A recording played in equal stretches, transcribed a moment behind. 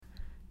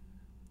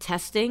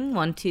Testing.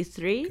 1, 2,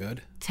 3.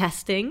 Good.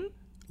 Testing.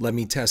 Let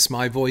me test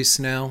my voice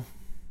now.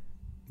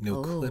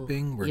 No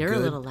clipping. We're you're good.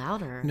 A little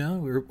louder.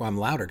 No, I'm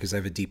louder because I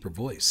have a deeper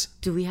voice.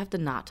 Do we have to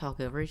not talk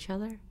over each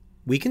other?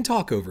 We can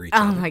talk over each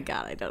other. Oh my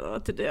God, I don't know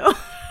what to do.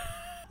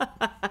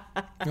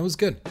 That was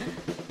good.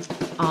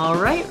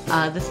 All right,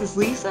 this is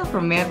Lisa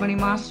from Mad Money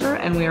Monster,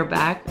 and we are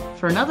back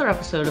for another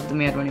episode of the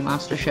Mad Money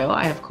Monster Show.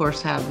 I, of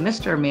course, have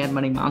Mr. Mad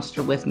Money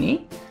Monster with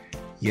me.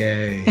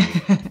 Yay.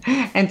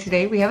 And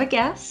today we have a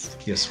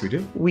guest. Yes, we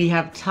do. We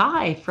have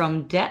Ty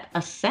from Debt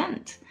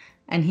Ascent,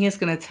 and he is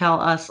going to tell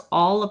us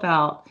all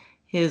about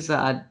his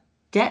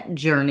debt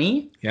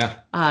journey. Yeah.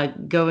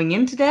 Going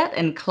into debt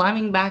and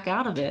climbing back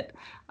out of it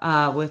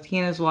with he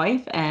and his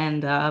wife.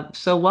 And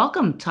so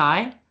welcome,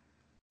 Ty.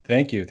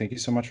 Thank you. Thank you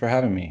so much for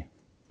having me.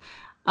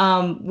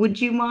 Would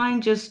you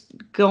mind just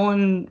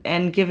going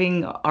and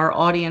giving our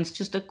audience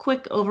just a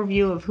quick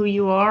overview of who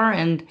you are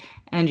and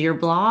your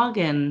blog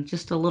and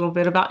just a little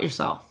bit about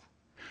yourself?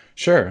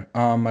 Sure.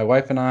 My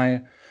wife and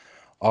I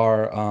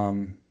are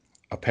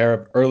a pair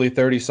of early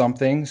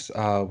 30-somethings.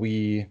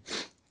 We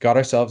got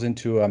ourselves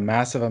into a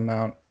massive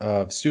amount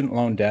of student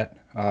loan debt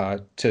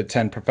to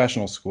attend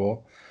professional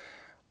school.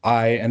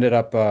 I ended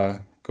up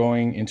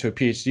going into a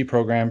PhD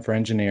program for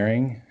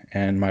engineering,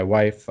 and my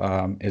wife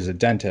is a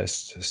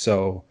dentist.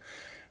 So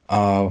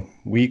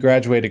we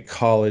graduated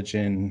college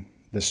in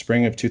the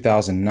spring of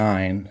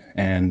 2009,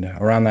 and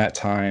around that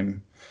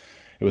time,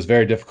 it was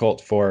very difficult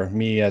for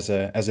me as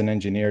an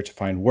engineer to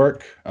find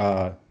work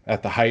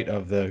at the height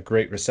of the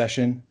Great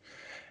Recession.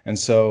 And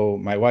so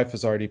my wife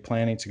was already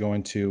planning to go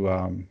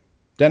into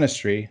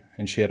dentistry,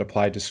 and she had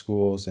applied to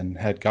schools and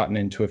had gotten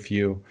into a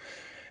few.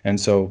 And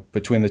so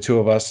between the two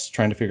of us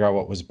trying to figure out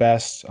what was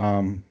best,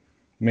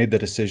 made the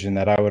decision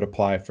that I would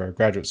apply for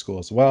graduate school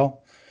as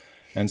well.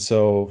 And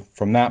so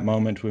from that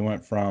moment, we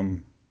went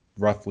from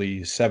roughly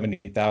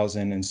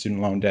 $70,000 in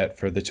student loan debt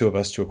for the two of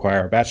us to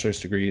acquire our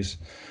bachelor's degrees,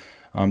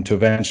 to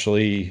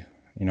eventually,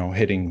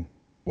 hitting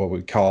what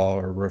we call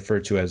or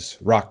refer to as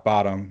rock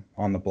bottom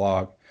on the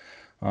blog,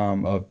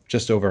 of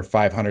just over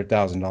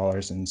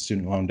 $500,000 in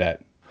student loan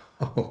debt.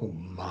 Oh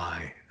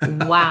my.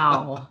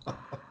 Wow.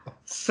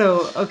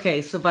 So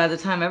by the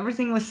time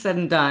everything was said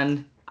and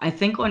done, I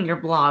think on your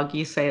blog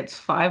you say it's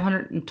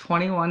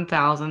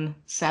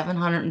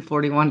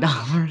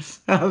 $521,741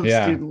 of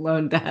student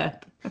loan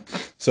debt.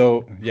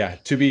 So yeah,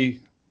 to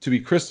be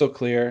crystal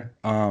clear,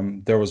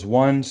 there was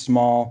one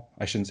small,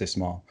 I shouldn't say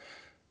small,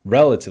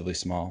 relatively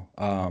small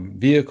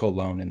vehicle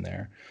loan in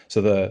there.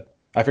 So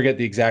I forget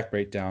the exact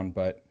breakdown,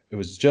 but it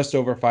was just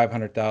over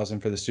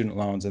 $500,000 for the student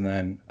loans, and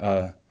then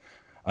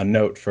a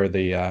note for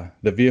the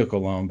vehicle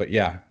loan. But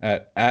yeah,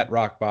 at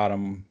rock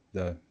bottom,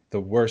 the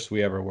worst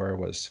we ever were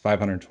was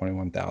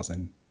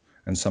 $521,000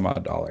 and some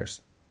odd dollars.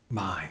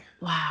 My.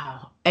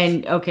 Wow.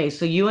 And okay,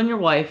 so you and your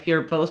wife,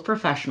 you're both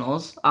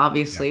professionals,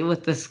 obviously,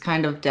 with this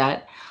kind of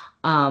debt.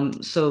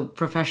 So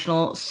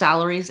professional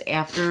salaries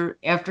after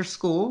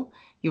school,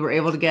 you were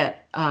able to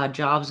get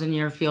jobs in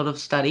your field of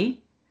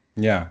study.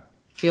 Yeah.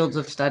 Fields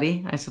of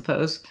study, I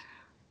suppose.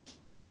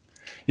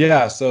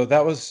 Yeah, so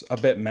that was a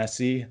bit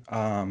messy.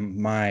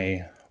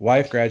 My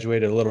wife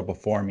graduated a little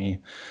before me.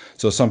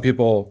 So some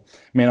people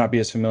may not be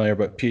as familiar,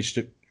 but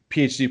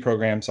PhD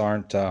programs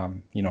aren't,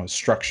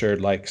 structured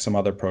like some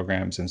other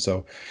programs. And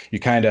so you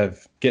kind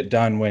of get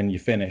done when you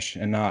finish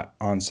and not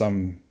on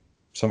some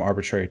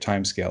arbitrary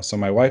time scale. So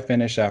my wife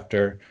finished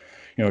after,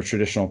 a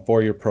traditional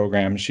 4-year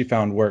program. She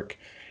found work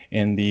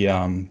in the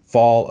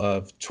fall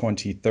of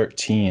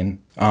 2013,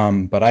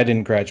 but I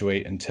didn't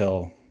graduate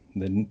until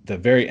the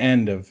very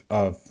end of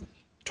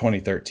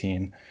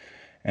 2013.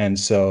 And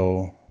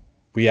so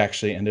we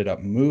actually ended up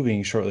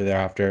moving shortly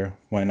thereafter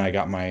when I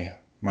got my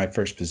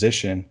first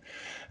position.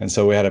 And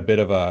so we had a bit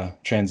of a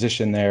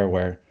transition there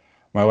where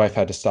my wife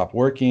had to stop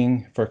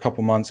working for a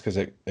couple months because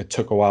it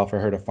took a while for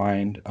her to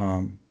find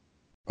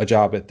a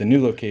job at the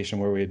new location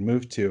where we had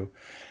moved to.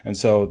 And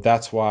so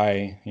that's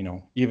why,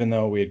 even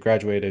though we had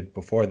graduated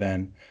before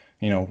then,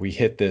 we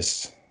hit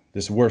this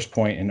worst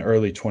point in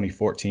early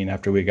 2014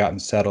 after we had gotten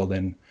settled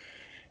in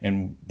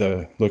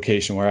the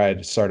location where I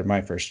had started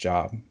my first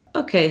job.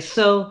 Okay,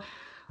 so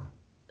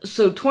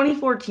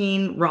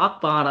 2014,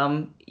 rock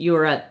bottom, you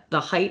were at the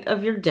height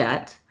of your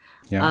debt.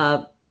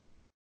 Yeah.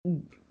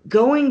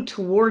 Going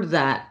toward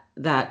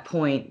that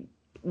point,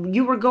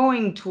 you were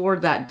going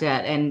toward that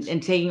debt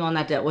and taking on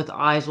that debt with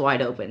eyes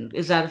wide open.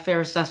 Is that a fair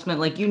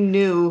assessment? Like you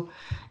knew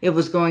it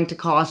was going to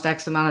cost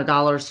X amount of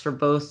dollars for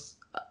both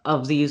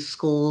of these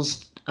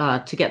schools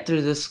to get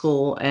through this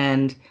school,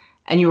 and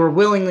you were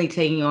willingly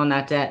taking on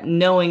that debt,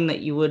 knowing that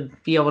you would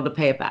be able to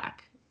pay it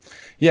back.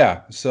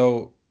 Yeah.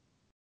 So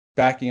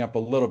backing up a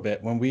little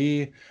bit, when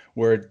we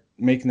were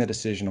making the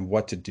decision of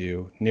what to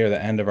do near the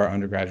end of our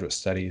undergraduate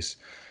studies,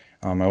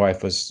 my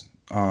wife was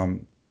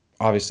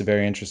obviously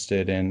very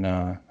interested in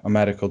a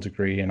medical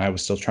degree, and I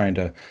was still trying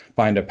to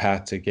find a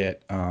path to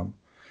get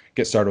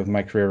started with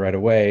my career right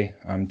away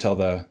until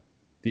the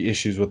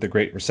issues with the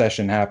Great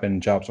Recession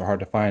happened. Jobs were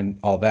hard to find,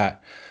 all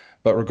that.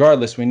 But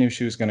regardless, we knew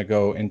she was going to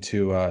go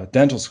into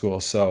dental school.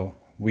 So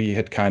we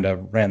had kind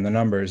of ran the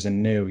numbers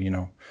and knew,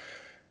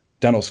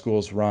 dental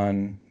schools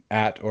run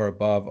at or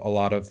above a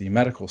lot of the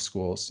medical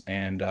schools.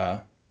 And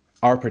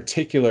our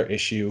particular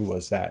issue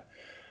was that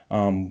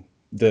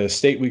the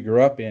state we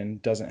grew up in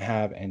doesn't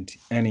have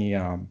any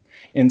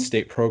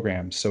in-state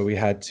programs. So we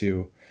had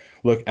to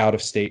look out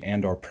of state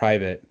and or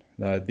private.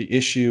 The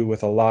issue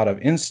with a lot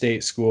of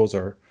in-state schools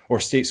or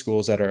state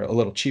schools that are a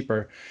little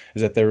cheaper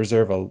is that they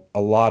reserve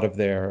a lot of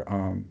their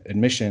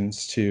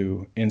admissions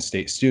to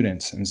in-state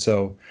students. And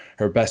so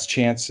her best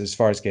chance as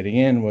far as getting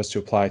in was to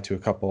apply to a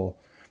couple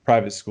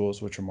private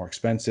schools, which are more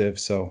expensive.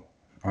 So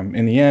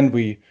in the end,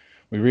 we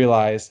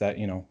realized that,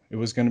 it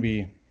was going to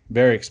be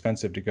very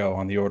expensive to go,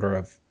 on the order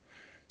of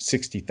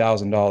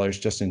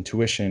 $60,000 just in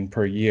tuition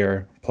per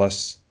year,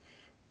 plus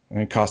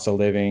cost of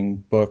living,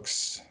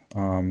 books,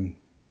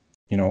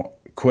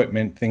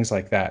 equipment, things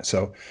like that.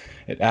 So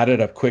it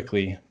added up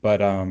quickly. But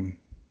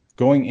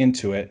going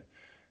into it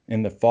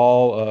in the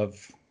fall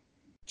of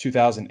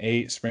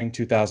 2008, spring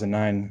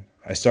 2009,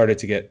 I started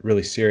to get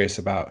really serious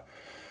about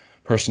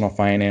personal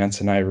finance.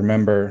 And I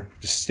remember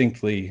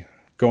distinctly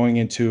going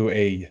into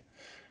a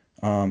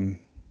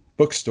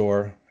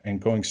bookstore and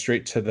going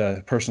straight to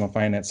the personal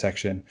finance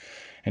section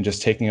and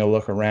just taking a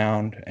look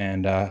around,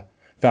 and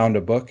found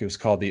a book. It was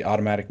called The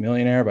Automatic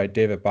Millionaire by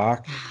David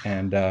Bach.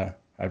 And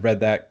I read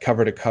that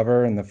cover to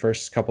cover in the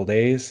first couple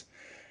days.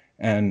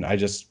 And I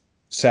just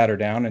sat her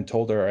down and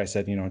told her, I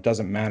said, it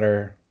doesn't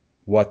matter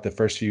what the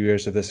first few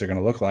years of this are going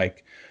to look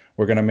like.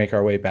 We're going to make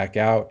our way back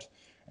out,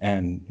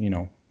 and,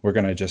 we're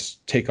going to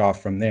just take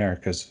off from there,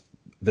 because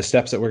the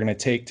steps that we're going to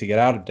take to get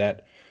out of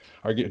debt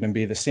are going to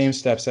be the same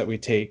steps that we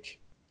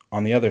take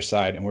on the other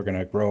side, and we're going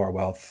to grow our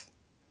wealth,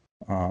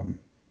 in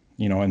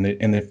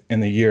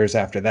the years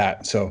after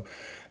that. So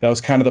that was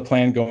kind of the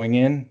plan going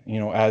in,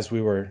 as we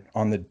were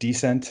on the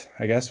descent,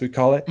 I guess we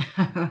call it.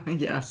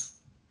 Yes.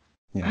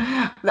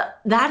 Yeah.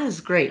 That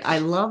is great. I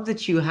love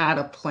that you had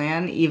a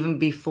plan even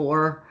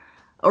before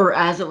or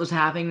as it was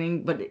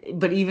happening,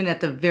 but even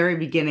at the very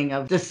beginning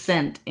of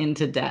descent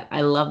into debt.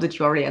 I love that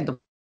you already had the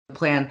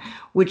plan,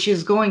 which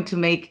is going to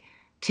make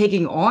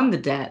taking on the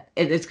debt,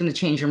 it's going to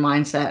change your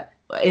mindset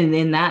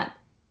in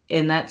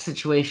that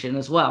situation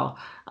as well.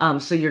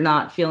 So you're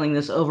not feeling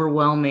this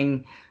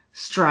overwhelming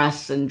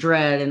stress and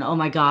dread and, oh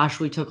my gosh,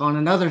 we took on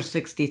another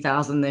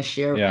 60,000 this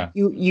year. Yeah.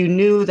 You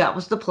knew that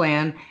was the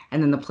plan,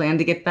 and then the plan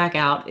to get back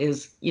out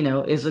is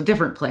a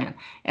different plan.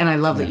 And I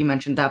love that you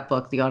mentioned that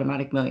book, The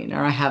Automatic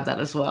Millionaire. I have that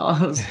as well.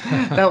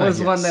 That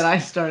was one that I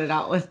started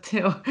out with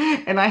too.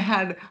 And I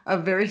had a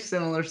very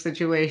similar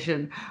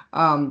situation,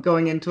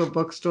 going into a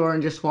bookstore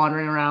and just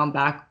wandering around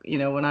back,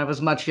 when I was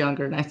much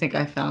younger. And I think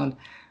I found,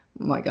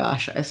 oh my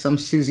gosh, some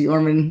Susie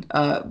Orman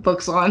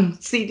books on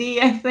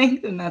CD, I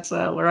think, and that's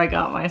where I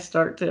got my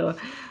start too.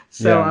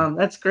 So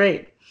that's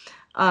great.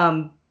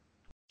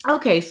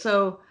 Okay,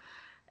 so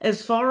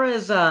as far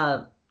as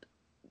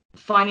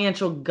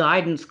financial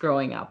guidance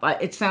growing up,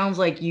 it sounds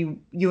like you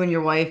and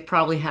your wife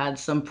probably had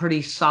some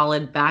pretty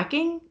solid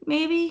backing.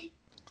 Maybe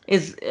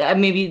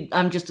maybe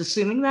I'm just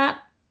assuming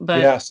that,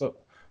 but Yeah. So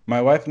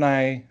my wife and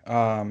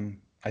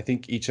I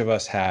think each of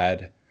us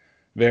had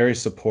very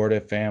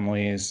supportive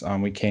families.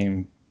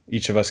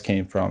 Each of us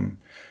came from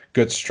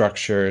good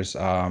structures,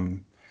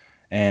 and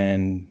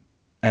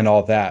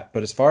all that.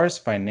 But as far as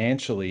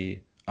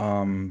financially,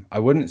 I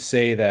wouldn't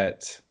say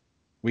that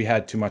we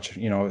had too much,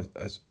 of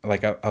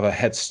a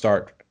head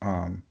start,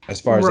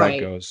 as far as that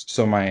goes.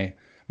 So my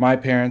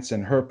parents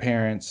and her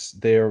parents,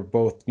 they were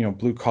both,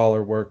 blue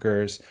collar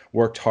workers,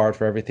 worked hard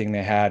for everything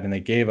they had, and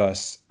they gave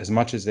us as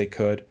much as they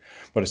could.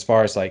 But as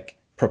far as like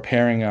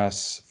preparing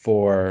us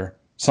for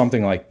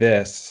something like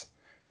this,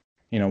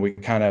 we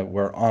kind of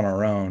were on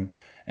our own,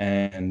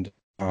 and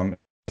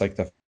like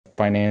the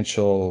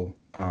financial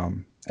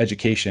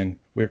education,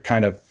 we're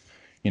kind of,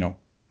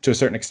 to a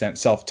certain extent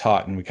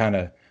self-taught, and we kind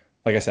of,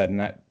 like I said, in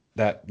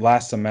that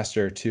last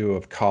semester or two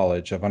of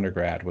college, of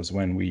undergrad, was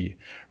when we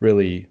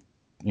really,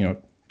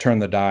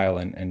 turned the dial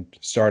and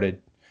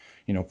started,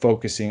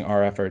 focusing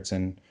our efforts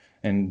and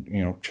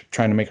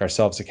trying to make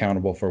ourselves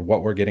accountable for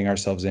what we're getting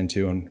ourselves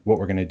into and what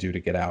we're going to do to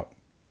get out.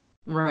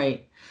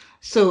 Right.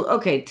 So,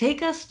 okay,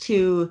 take us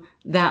to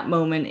that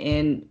moment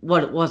in,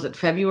 what was it,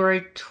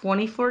 February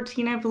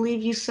 2014, I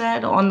believe you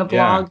said on the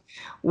blog,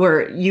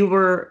 where you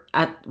were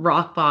at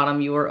rock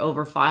bottom, you were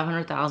over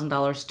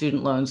 $500,000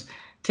 student loans.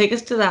 Take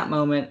us to that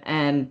moment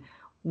and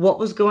what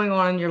was going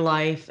on in your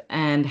life,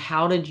 and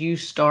how did you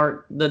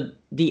start the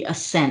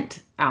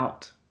ascent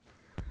out?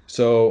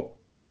 So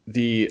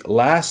the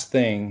last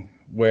thing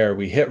where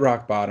we hit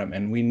rock bottom,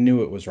 and we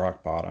knew it was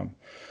rock bottom,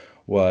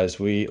 was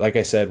like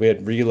I said, we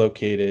had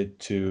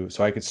relocated so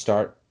I could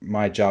start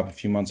my job a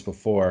few months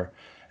before,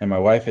 and my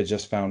wife had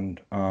just found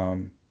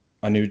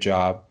a new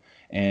job.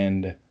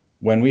 And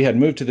when we had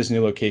moved to this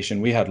new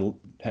location, we had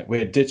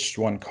ditched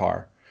one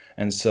car,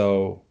 and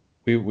so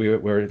we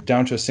were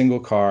down to a single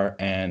car.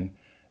 And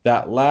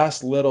that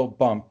last little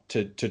bump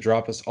to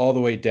drop us all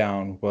the way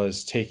down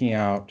was taking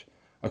out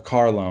a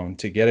car loan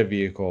to get a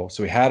vehicle.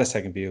 So we had a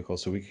second vehicle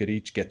so we could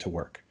each get to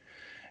work.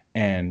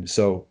 And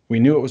so we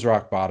knew it was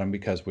rock bottom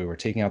because we were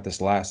taking out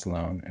this last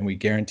loan, and we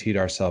guaranteed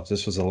ourselves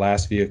this was the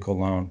last vehicle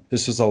loan.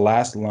 This was the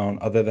last loan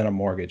other than a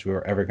mortgage we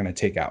were ever going to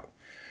take out.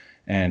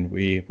 And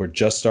we were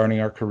just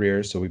starting our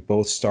careers. So we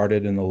both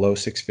started in the low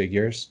six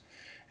figures,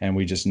 and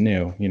we just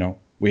knew,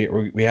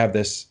 we have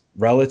this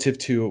relative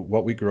to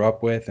what we grew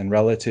up with and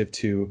relative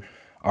to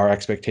our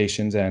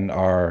expectations and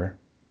our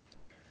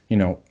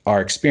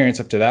experience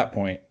up to that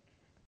point.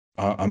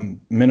 A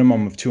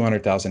minimum of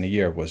 200,000 a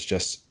year was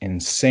just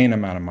insane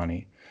amount of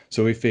money.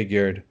 So we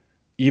figured,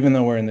 even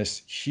though we're in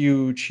this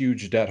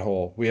huge debt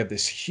hole, we have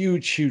this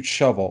huge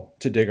shovel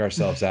to dig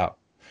ourselves out.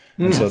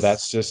 And so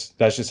that's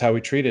just how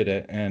we treated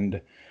it.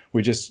 And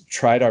we just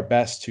tried our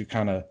best to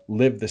kind of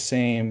live the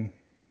same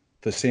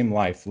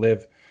life,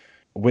 live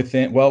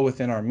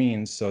within our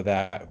means, so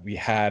that we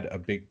had a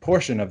big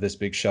portion of this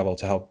big shovel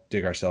to help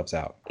dig ourselves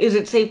out. Is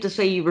it safe to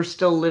say you were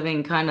still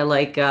living kind of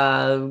like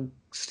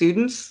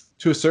students?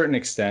 To a certain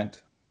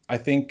extent. I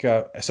think,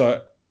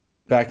 so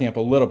backing up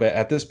a little bit,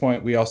 at this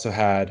point, we also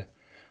had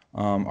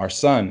our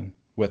son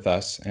with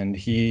us, and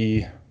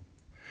he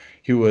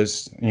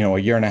was, a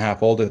year and a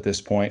half old at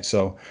this point.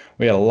 So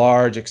we had a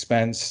large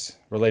expense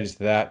related to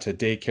that, to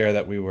daycare,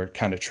 that we were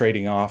kind of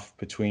trading off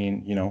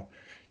between,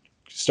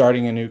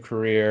 starting a new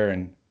career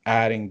and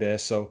adding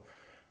this. So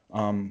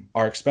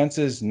our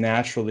expenses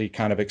naturally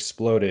kind of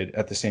exploded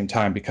at the same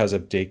time because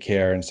of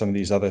daycare and some of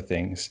these other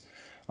things.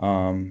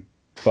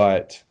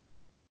 But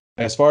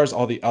as far as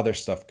all the other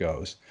stuff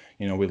goes,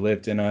 we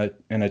lived in a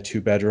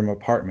 2-bedroom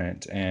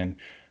apartment, and,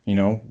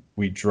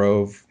 we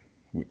drove,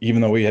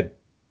 even though we had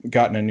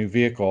gotten a new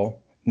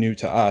vehicle, new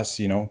to us,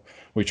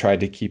 we tried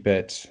to keep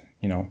it,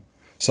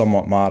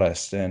 somewhat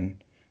modest.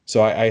 And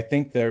so I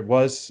think there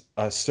was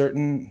a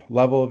certain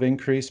level of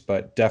increase,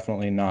 but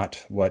definitely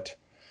not what,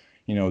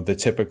 the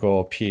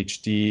typical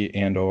PhD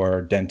and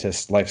or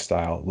dentist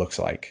lifestyle looks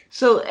like.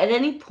 So at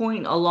any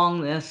point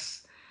along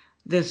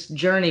this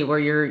journey where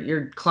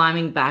you're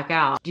climbing back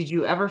out, did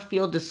you ever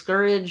feel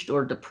discouraged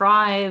or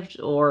deprived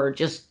or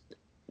just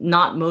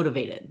not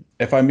motivated?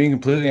 If I'm being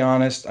completely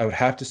honest, I would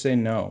have to say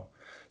no.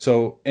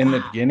 So in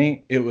the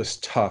beginning, it was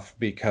tough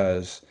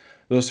because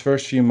those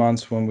first few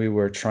months when we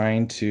were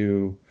trying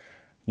to,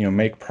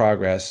 make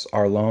progress,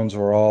 our loans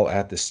were all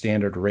at the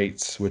standard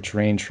rates, which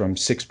range from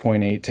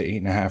 6.8 to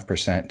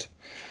 8.5%.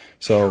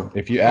 So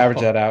if you average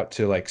that out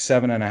to like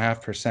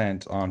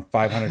 7.5% on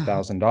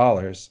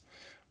 $500,000,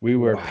 we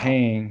were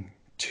paying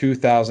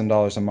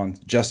 $2,000 a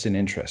month just in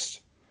interest.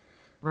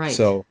 Right.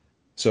 So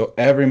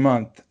every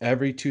month,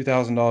 every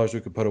 $2,000 we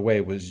could put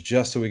away was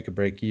just so we could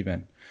break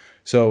even.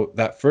 So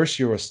that first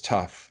year was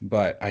tough,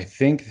 but I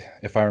think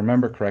if I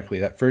remember correctly,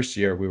 that first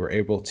year we were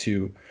able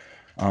to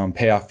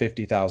pay off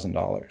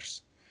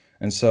 $50,000.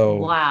 And so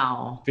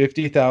wow,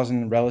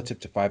 50,000 relative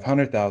to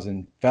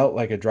 500,000 felt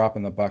like a drop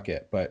in the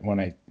bucket. But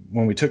when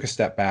we took a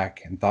step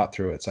back and thought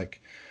through it, it's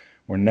like,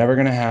 we're never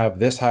going to have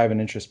this high of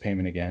an interest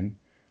payment again.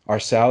 Our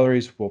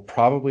salaries will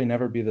probably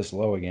never be this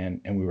low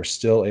again. And we were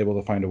still able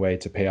to find a way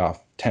to pay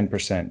off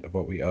 10% of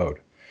what we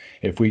owed.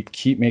 If we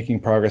keep making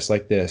progress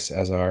like this,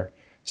 as our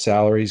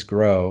salaries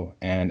grow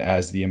and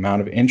as the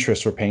amount of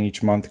interest we're paying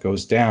each month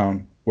goes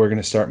down, we're going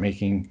to start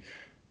making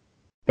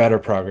better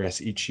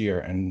progress each year.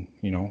 And,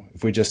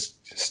 if we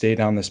just stay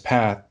down this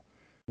path,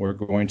 we're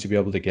going to be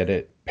able to get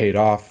it paid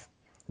off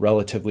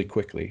relatively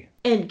quickly.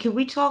 And can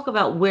we talk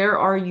about where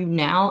are you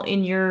now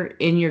in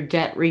your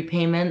debt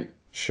repayment?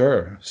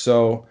 Sure.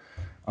 So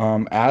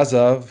as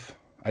of,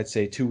 I'd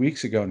say 2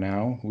 weeks ago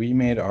now, we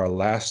made our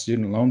last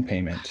student loan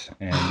payment,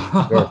 and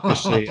we're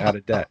officially out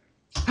of debt.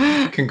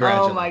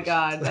 Congratulations. Oh my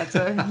God, that's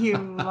a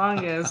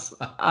humongous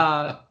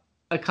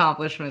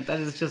accomplishment. That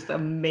is just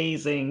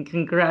amazing.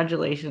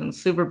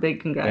 Congratulations. Super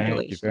big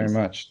congratulations. Thank you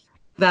very much.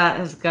 That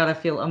has got to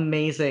feel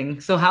amazing.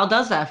 So how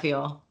does that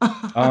feel?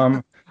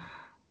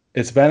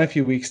 It's been a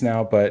few weeks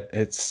now, but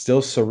it's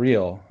still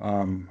surreal.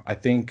 I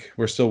think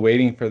we're still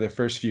waiting for the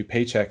first few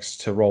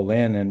paychecks to roll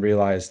in and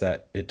realize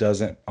that it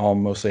doesn't all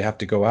mostly have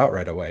to go out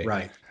right away.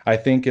 Right. I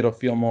think it'll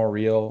feel more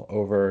real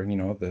over,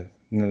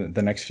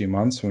 the next few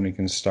months when we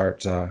can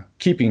start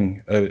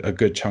keeping a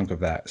good chunk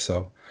of that.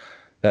 So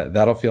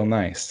that'll feel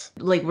nice.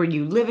 Like, were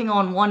you living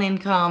on one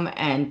income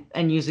and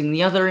using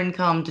the other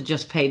income to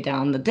just pay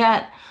down the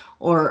debt,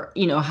 or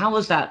how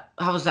was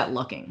that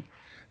looking?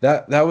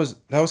 That was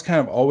kind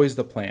of always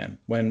the plan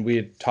when we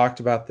had talked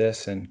about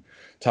this and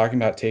talking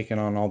about taking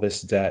on all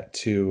this debt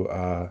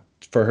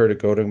for her to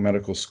go to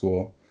medical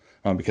school,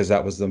 because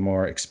that was the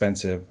more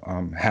expensive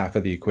half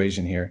of the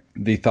equation here.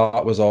 The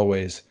thought was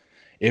always,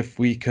 if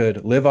we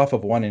could live off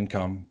of one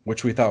income,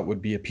 which we thought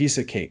would be a piece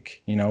of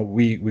cake.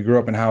 We grew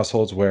up in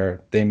households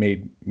where they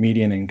made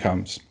median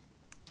incomes.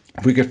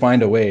 If we could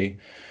find a way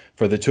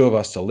for the two of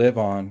us to live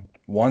on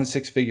one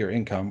 6-figure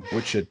income,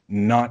 which should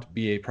not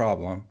be a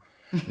problem,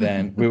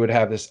 then we would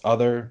have this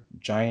other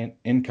giant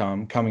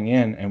income coming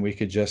in, and we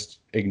could just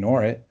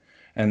ignore it.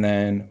 And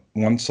then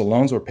once the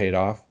loans were paid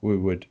off, we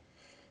would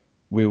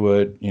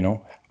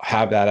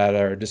have that at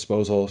our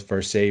disposal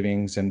for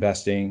savings,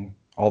 investing,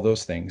 all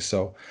those things.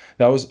 So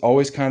that was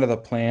always kind of the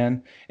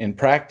plan. In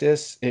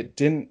practice, it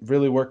didn't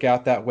really work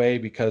out that way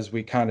because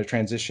we kind of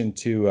transitioned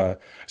to a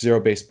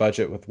zero-based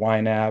budget with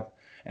YNAB,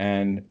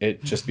 and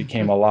it just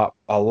became a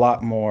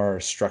lot more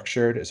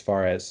structured as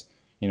far as,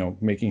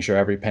 making sure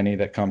every penny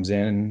that comes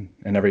in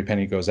and every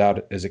penny goes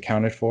out is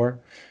accounted for.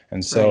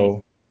 And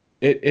so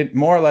it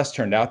more or less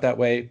turned out that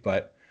way,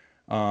 but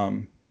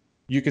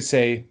you could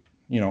say,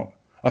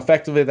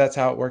 effectively that's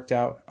how it worked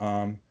out.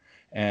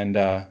 And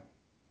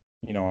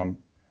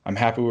I'm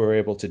happy we were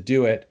able to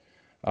do it.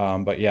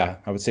 But yeah,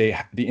 I would say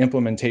the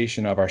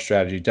implementation of our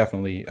strategy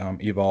definitely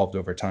evolved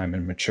over time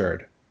and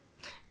matured.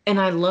 And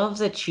I love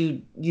that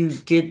you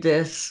did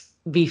this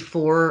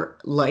before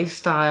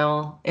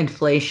lifestyle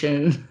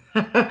inflation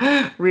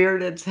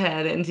reared its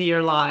head into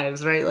your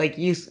lives, right? Like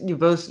you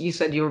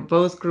said you were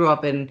both grew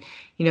up in,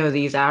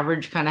 these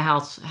average kind of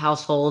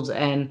households,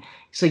 and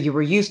so you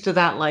were used to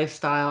that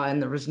lifestyle,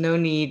 and there was no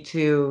need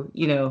to,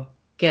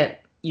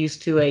 get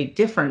used to a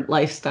different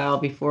lifestyle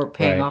before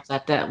paying Right. off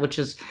that debt,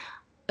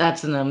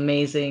 that's an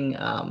amazing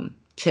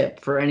tip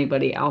for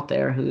anybody out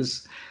there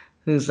who's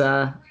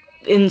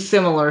in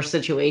similar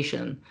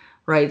situation,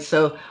 right?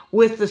 So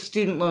with the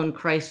student loan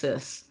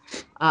crisis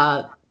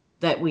uh,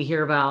 that we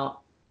hear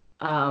about,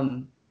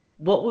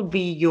 what would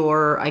be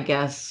your, I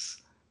guess,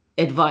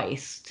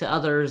 advice to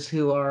others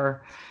who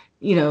are,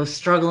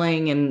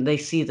 struggling and they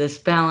see this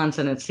balance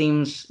and it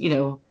seems,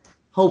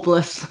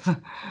 hopeless?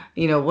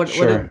 What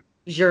Sure.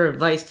 is your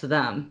advice to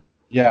them?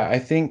 Yeah, I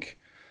think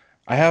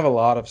I have a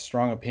lot of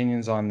strong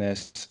opinions on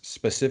this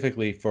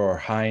specifically for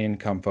high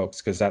income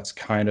folks because that's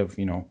kind of,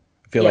 I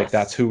feel like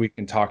that's Yes. who we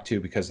can talk to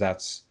because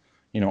that's,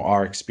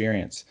 our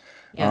experience.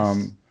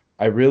 Yes.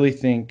 I really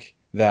think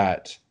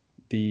that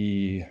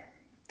the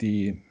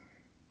the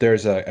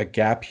there's a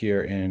gap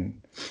here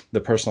in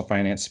the personal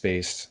finance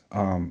space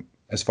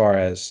as far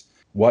as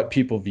what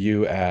people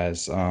view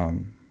as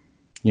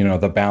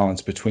the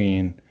balance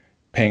between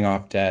paying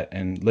off debt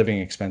and living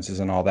expenses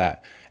and all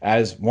that.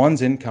 As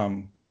one's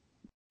income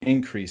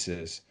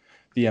increases,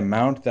 the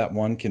amount that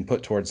one can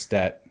put towards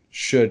debt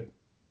should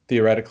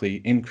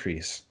theoretically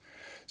increase.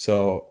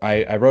 So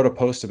I wrote a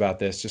post about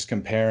this, just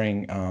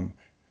comparing, a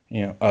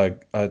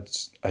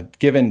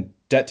given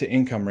debt to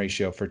income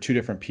ratio for two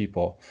different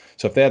people.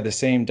 So if they had the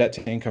same debt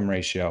to income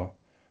ratio,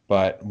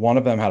 but one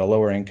of them had a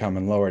lower income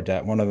and lower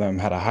debt, one of them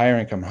had a higher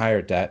income,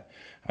 higher debt,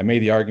 I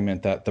made the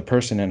argument that the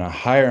person in a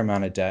higher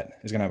amount of debt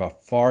is going to have a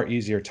far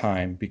easier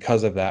time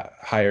because of that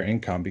higher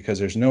income, because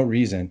there's no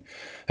reason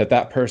that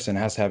that person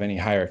has to have any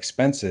higher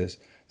expenses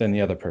than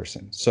the other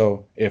person.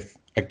 So if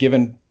a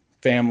given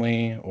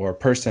family or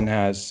person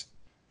has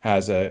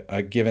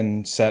a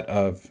given set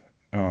of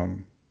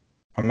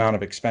amount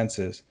of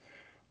expenses,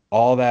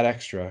 all that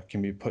extra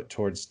can be put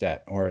towards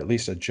debt, or at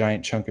least a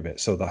giant chunk of it.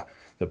 So the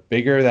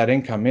bigger that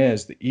income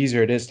is, the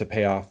easier it is to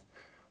pay off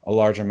a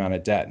large amount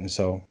of debt. And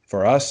so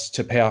for us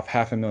to pay off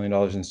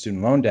 $500,000 in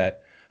student loan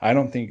debt, I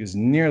don't think is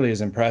nearly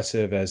as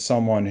impressive as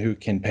someone who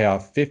can pay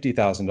off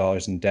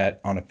 $50,000 in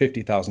debt on a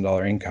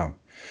 $50,000 income,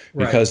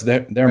 Right. because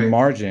their Right.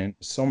 margin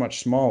is so much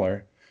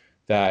smaller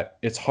that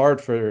it's hard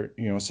for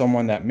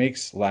someone that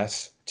makes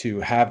less to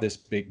have this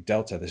big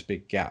delta, this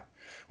big gap.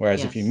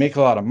 Whereas if you Yes. make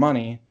a lot of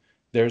money,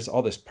 there's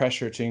all this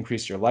pressure to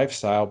increase your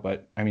lifestyle,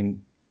 but I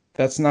mean,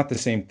 that's not the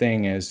same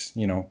thing as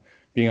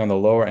being on the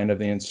lower end of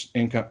the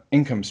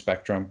income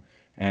spectrum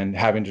and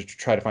having to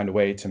try to find a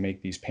way to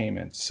make these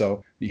payments.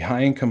 So the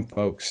high income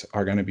folks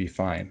are going to be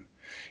fine,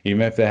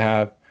 even if they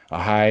have a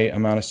high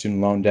amount of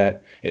student loan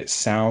debt. It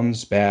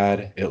sounds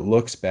bad, it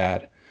looks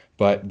bad,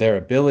 but their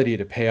ability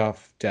to pay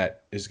off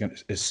debt is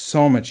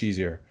so much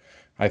easier.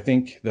 I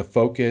think the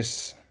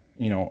focus,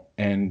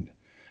 and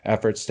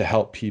efforts to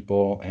help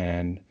people,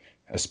 and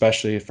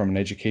especially from an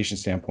education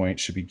standpoint,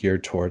 should be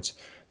geared towards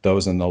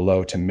those in the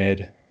low to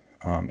mid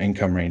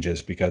income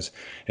ranges, because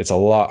it's a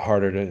lot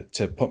harder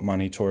to put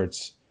money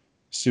towards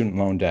student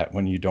loan debt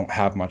when you don't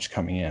have much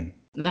coming in.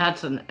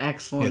 That's an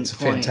excellent It's a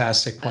point.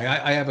 fantastic point.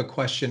 I have a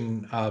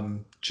question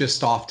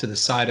just off to the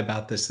side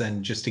about this,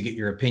 then, just to get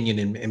your opinion,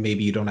 and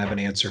maybe you don't have an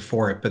answer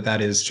for it, but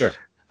that is Sure.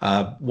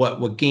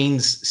 what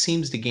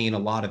seems to gain a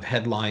lot of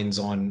headlines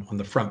on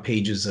the front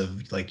pages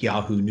of like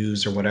Yahoo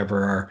News or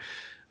whatever are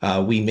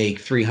we make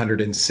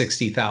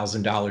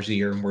 $360,000 a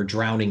year and we're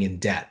drowning in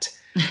debt.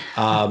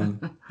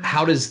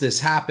 How does this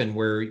happen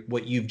where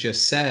what you've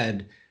just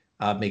said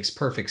makes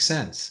perfect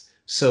sense?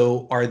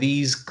 So are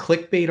these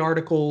clickbait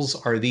articles?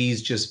 Are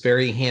these just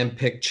very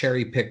handpicked,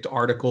 cherry-picked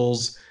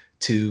articles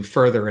to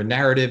further a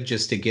narrative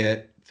just to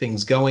get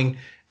things going?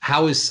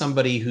 How is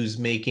somebody who's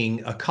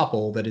making a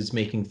couple that is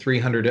making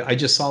I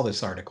just saw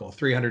this article,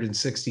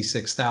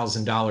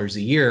 $366,000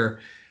 a year,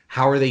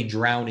 how are they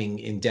drowning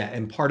in debt?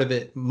 And part of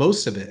it,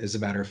 most of it, as a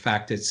matter of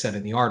fact, it said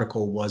in the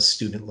article, was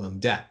student loan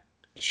debt.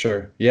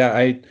 Sure. Yeah,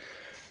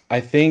 I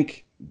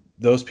think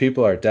those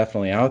people are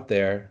definitely out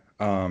there.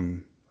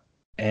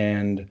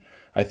 And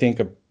I think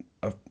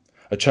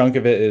a chunk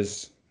of it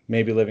is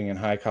maybe living in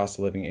high cost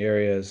of living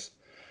areas.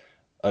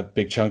 A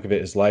big chunk of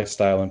it is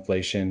lifestyle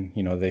inflation.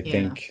 They Yeah.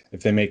 think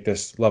if they make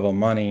this level of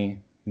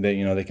money, They,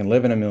 you know, they can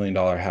live in $1 million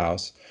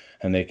house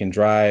and they can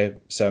drive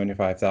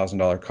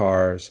 $75,000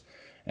 cars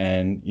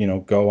and, you know,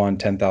 go on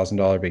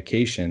 $10,000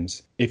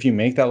 vacations. If you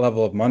make that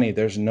level of money,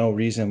 there's no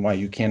reason why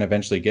you can't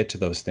eventually get to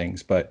those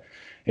things, but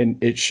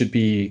it should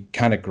be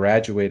kind of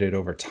graduated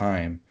over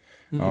time.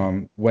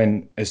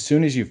 When, as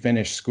soon as you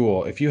finish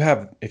school, if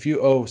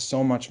you owe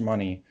so much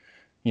money,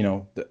 you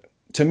know,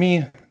 to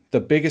me, the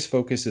biggest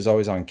focus is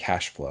always on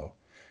cash flow.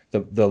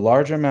 The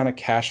larger amount of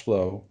cash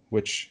flow,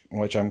 which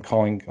I'm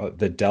calling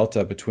the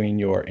delta between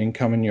your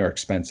income and your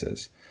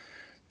expenses,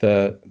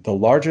 the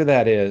larger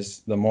that is,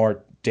 the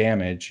more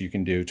damage you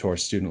can do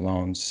towards student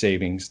loans,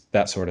 savings,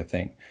 that sort of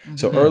thing.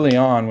 So early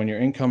on, when your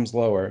income's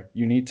lower,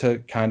 you need to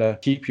kind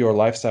of keep your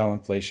lifestyle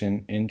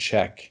inflation in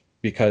check,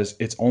 because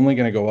it's only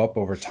going to go up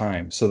over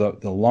time. So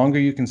the longer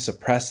you can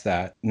suppress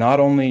that, not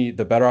only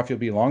the better off you'll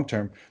be long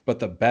term, but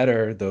the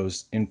better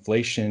those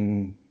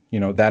inflation, you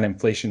know, that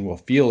inflation will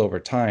feel over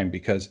time.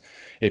 Because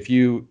if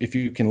you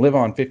can live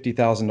on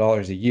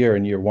 $50,000 a year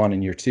in year one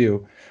and year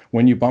two,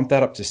 when you bump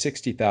that up to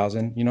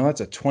 60,000, you know,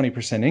 that's a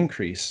 20%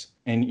 increase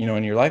in, you know,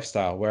 in your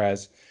lifestyle.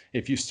 Whereas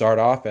if you start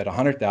off at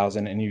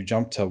 100,000 and you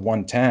jump to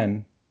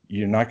 110,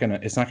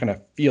 it's not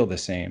gonna feel the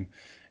same.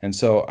 And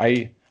so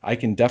I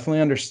can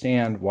definitely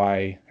understand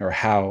why or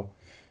how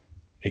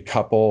a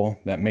couple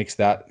that makes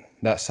that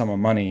sum of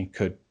money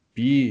could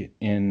be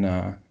in,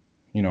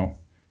 you know,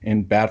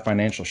 in bad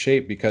financial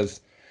shape,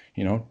 because,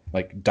 you know,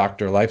 like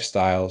doctor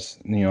lifestyles,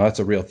 you know, that's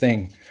a real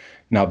thing.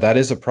 Now that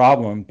is a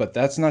problem, but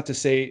that's not to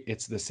say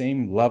it's the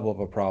same level of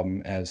a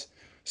problem as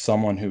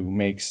someone who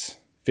makes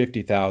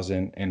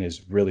 50,000 and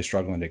is really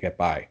struggling to get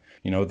by.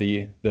 You know,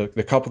 the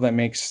couple that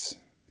makes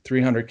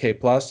 300K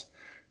plus,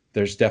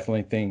 there's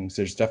definitely things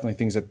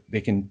that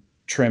they can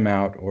trim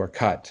out or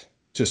cut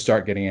to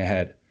start getting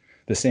ahead.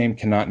 The same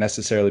cannot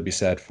necessarily be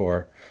said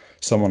for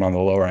someone on the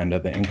lower end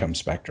of the income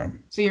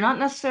spectrum. So you're not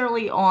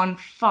necessarily on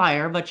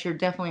fire, but you're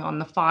definitely on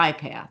the FI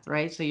path,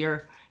 right? So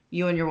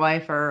you and your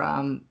wife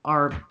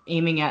are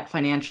aiming at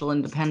financial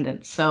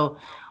independence. So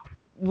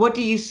what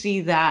do you see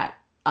that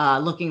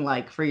looking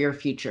like for your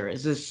future?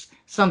 Is this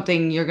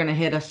something you're going to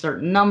hit a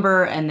certain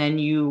number and then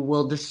you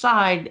will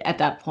decide at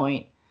that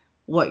point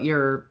what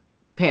your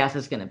path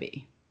is going to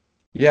be?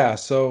 Yeah,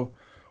 so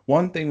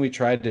one thing we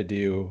tried to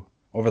do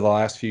over the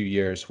last few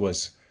years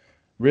was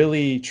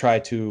really try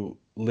to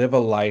live a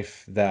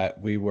life that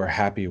we were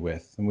happy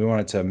with. And we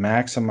wanted to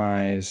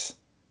maximize,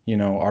 you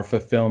know, our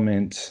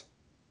fulfillment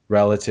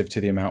relative to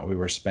the amount we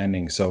were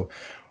spending. So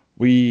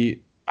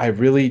I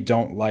really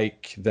don't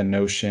like the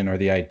notion or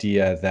the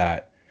idea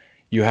that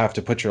you have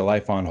to put your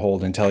life on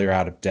hold until you're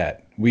out of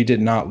debt. We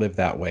did not live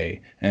that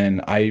way.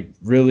 And I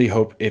really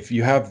hope, if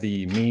you have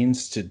the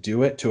means to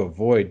do it, to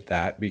avoid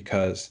that,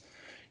 because,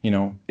 you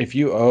know, if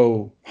you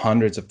owe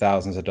hundreds of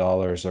thousands of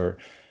dollars or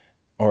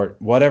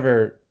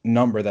whatever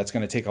number that's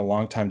going to take a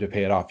long time to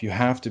pay it off, you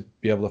have to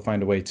be able to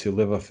find a way to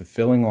live a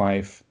fulfilling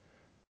life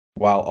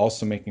while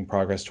also making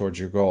progress towards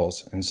your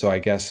goals. And so I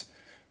guess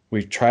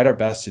we've tried our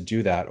best to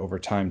do that over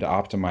time, to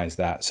optimize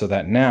that, so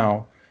that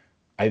now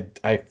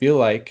I feel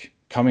like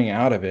coming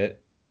out of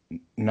it,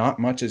 not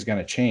much is going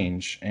to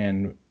change.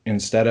 And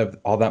instead of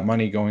all that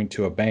money going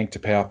to a bank to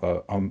pay off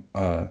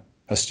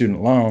a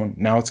student loan,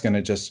 now it's going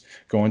to just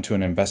go into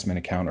an investment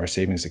account or a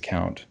savings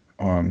account,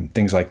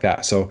 things like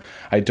that. So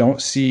I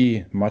don't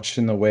see much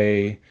in the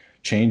way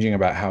changing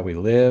about how we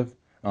live,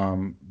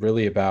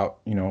 really about,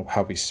 you know,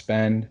 how we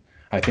spend.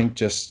 I think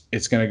just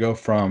it's going to go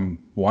from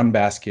one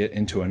basket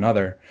into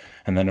another,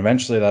 and then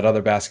eventually that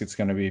other basket's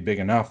going to be big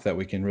enough that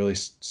we can really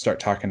start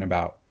talking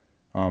about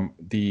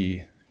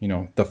the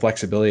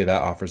flexibility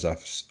that offers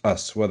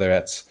us, whether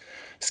that's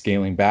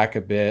scaling back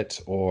a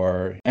bit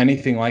or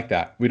anything like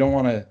that. We don't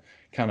want to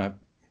kind of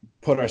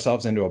put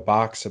ourselves into a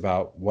box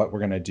about what we're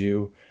going to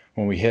do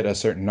when we hit a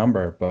certain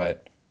number,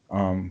 but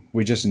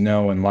we just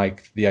know and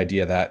like the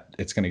idea that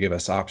it's going to give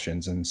us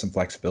options and some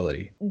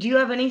flexibility. Do you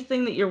have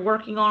anything that you're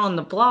working on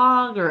the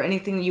blog, or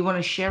anything that you want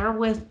to share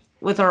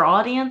with our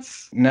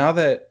audience? Now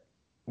that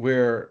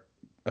we're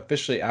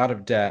officially out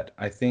of debt,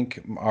 I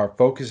think our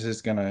focus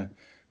is going to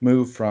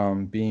move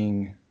from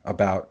being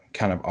about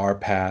kind of our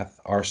path,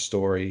 our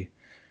story,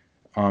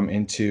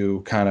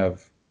 into kind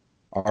of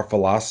our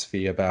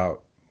philosophy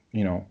about,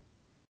 you know,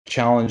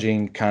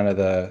 challenging kind of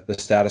the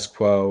status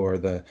quo or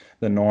the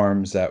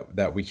norms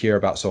that we hear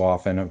about so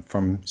often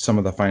from some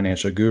of the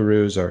financial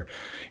gurus or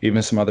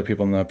even some other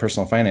people in the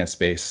personal finance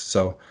space.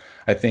 So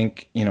I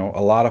think, you know,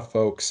 a lot of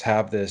folks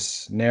have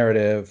this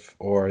narrative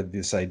or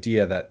this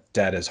idea that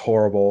debt is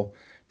horrible.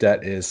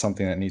 Debt is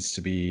something that needs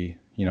to be,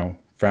 you know,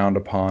 frowned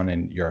upon,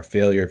 and you're a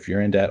failure if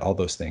you're in debt, all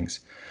those things.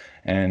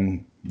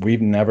 And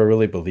we've never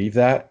really believed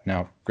that.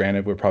 Now,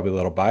 granted, we're probably a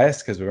little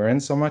biased because we were in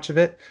so much of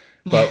it,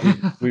 but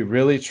we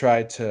really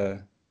tried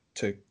to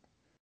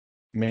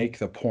make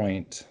the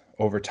point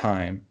over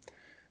time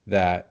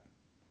that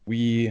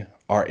we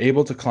are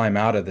able to climb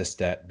out of this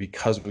debt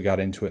because we got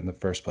into it in the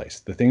first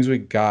place. The things we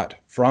got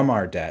from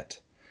our debt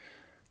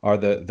are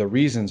the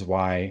reasons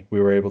why we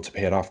were able to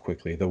pay it off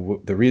quickly.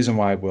 The reason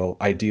why we'll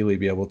ideally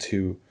be able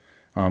to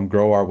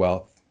grow our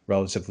wealth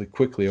relatively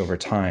quickly over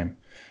time.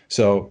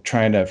 So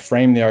trying to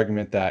frame the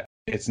argument that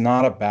it's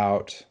not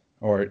about,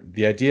 or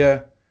the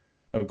idea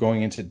of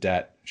going into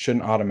debt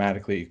shouldn't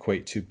automatically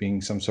equate to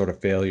being some sort of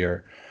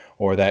failure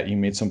or that you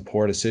made some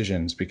poor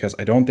decisions, because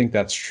I don't think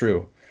that's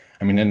true.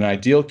 I mean, in an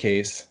ideal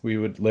case, we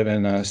would live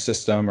in a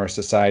system or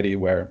society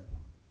where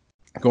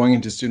going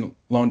into student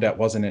loan debt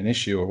wasn't an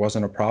issue or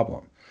wasn't a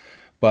problem.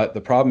 But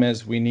the problem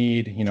is we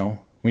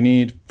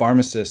need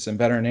pharmacists and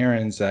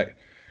veterinarians that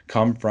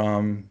come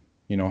from,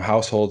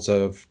 households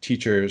of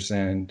teachers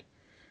and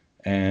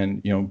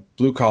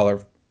blue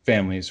collar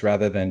families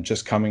rather than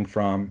just coming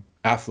from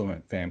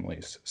affluent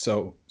families.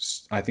 So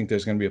I think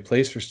there's going to be a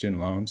place for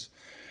student loans.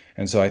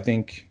 And so I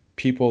think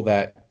people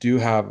that do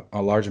have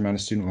a large amount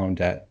of student loan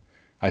debt,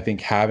 I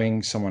think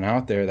having someone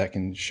out there that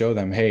can show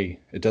them, hey,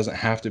 it doesn't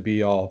have to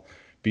be all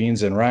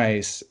beans and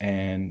rice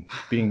and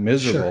being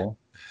miserable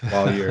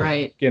while you're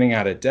Right. getting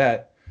out of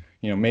debt,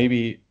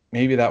 maybe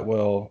that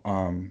will,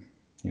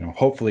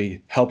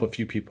 hopefully help a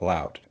few people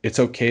out. It's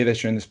okay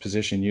that you're in this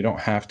position. You don't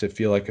have to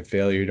feel like a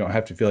failure. You don't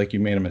have to feel like you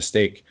made a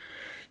mistake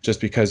just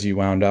because you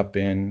wound up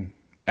in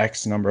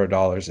X number of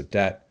dollars of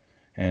debt.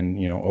 And,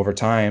 over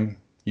time,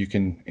 you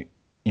can,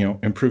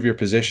 improve your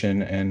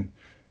position, and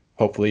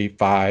hopefully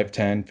 5,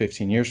 10,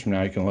 15 years from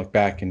now, you can look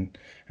back and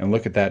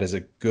look at that as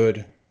a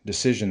good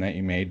decision that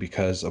you made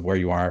because of where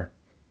you are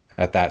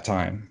at that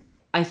time.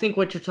 I think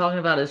what you're talking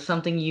about is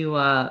something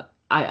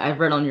I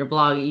read on your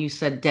blog. You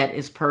said debt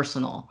is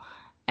personal,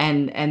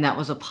 and that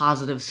was a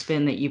positive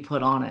spin that you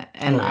put on it,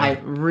 and Oh, yeah. I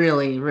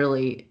really,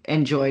 really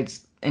enjoyed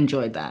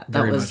that. That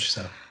Very was much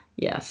so.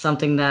 Yeah,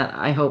 something that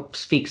I hope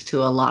speaks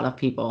to a lot of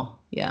people.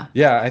 Yeah.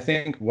 Yeah, I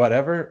think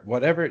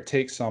whatever it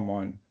takes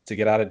someone to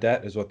get out of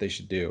debt is what they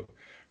should do.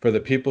 For the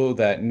people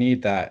that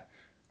need that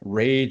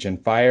rage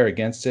and fire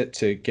against it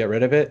to get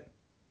rid of it,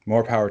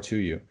 more power to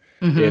you.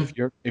 If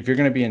you're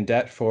going to be in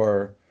debt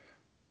for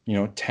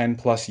 10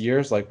 plus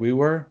years like we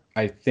were,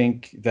 I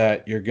think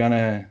that you're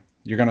gonna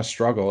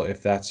struggle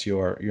if that's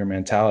your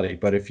mentality.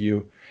 But if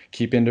you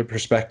keep into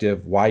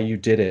perspective why you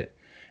did it,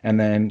 and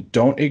then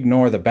don't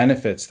ignore the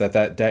benefits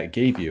that debt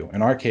gave you.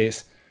 In our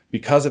case,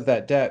 because of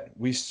that debt,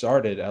 we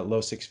started at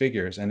low six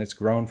figures and it's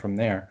grown from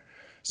there.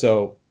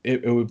 So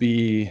it would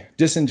be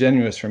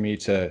disingenuous for me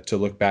to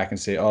look back and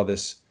say, oh,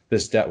 this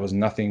debt was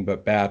nothing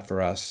but bad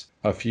for us.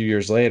 A few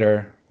years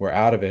later, we're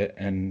out of it,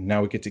 and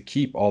now we get to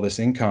keep all this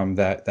income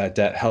that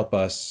debt helped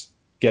us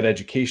get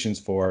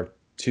educations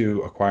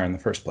to acquire in the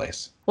first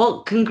place.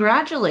 Well,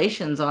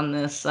 congratulations on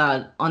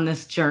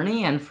this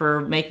journey and for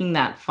making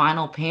that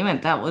final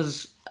payment. That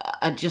was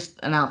just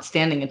an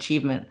outstanding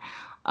achievement.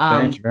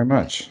 Thank you very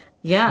much.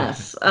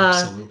 Yes.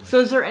 Absolutely.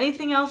 So is there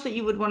anything else that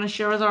you would want to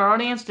share with our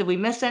audience? Did we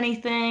miss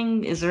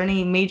anything? Is there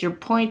any major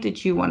point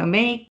that you want to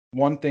make?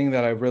 One thing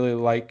that I really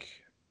like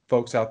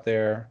folks out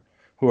there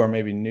who are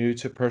maybe new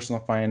to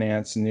personal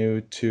finance, new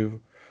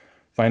to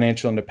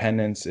financial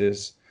independence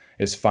is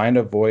find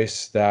a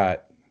voice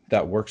that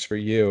works for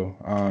you.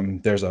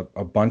 There's a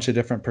bunch of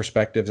different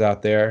perspectives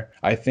out there.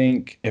 I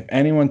think if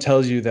anyone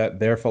tells you that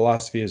their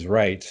philosophy is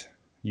right,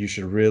 you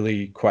should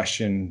really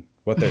question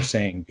what they're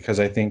saying, because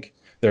I think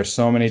there's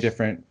so many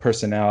different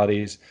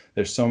personalities,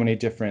 there's so many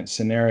different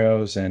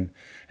scenarios and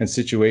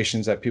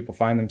situations that people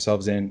find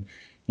themselves in.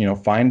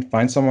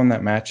 Find someone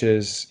that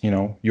matches,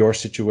 your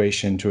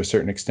situation to a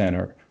certain extent,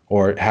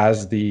 or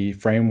has the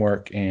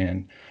framework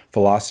and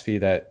philosophy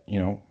that,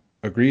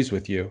 agrees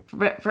with you.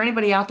 For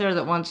anybody out there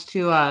that wants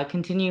to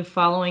continue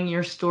following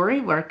your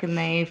story, where can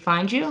they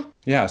find you?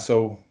 Yeah,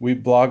 so we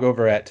blog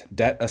over at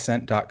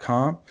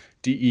detascent.com,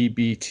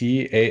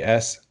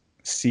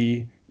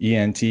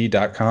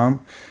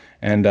 DEBTASCENT.com,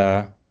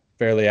 and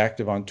fairly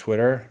active on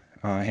Twitter,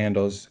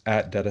 handles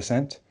at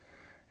detascent.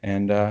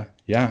 And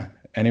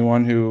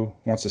anyone who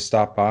wants to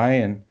stop by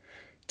and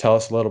tell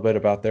us a little bit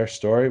about their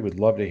story, we'd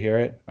love to hear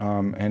it.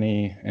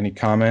 Any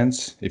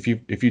comments? If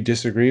you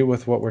disagree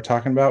with what we're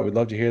talking about, we'd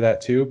love to hear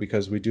that too,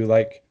 because we do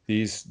like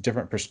these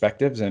different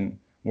perspectives, and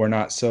we're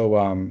not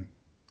so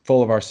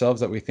full of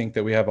ourselves that we think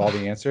that we have all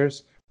the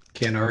answers.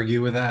 Can't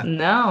argue with that.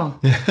 No.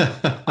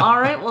 All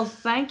right. Well,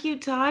 thank you,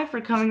 Ty, for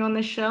coming on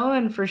the show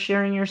and for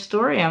sharing your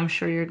story. I'm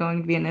sure you're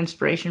going to be an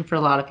inspiration for a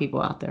lot of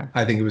people out there.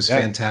 I think it was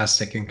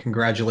fantastic, and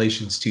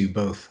congratulations to you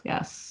both.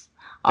 Yes.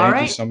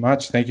 Thank you so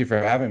much. Thank you for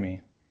having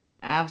me.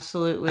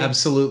 Absolutely.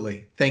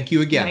 Absolutely. Thank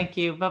you again. Thank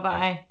you.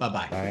 Bye-bye.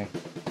 Bye-bye.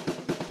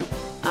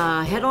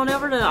 Bye. Head on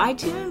over to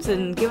iTunes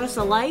and give us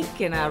a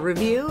like and a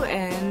review.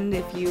 And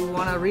if you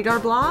want to read our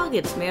blog,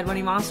 it's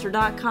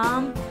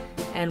madmoneymonster.com.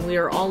 And we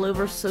are all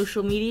over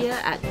social media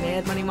at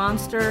Mad Money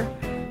Monster.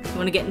 If you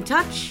want to get in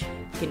touch,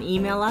 you can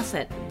email us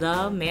at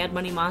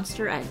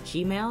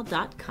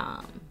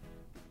themadmoneymonster@gmail.com.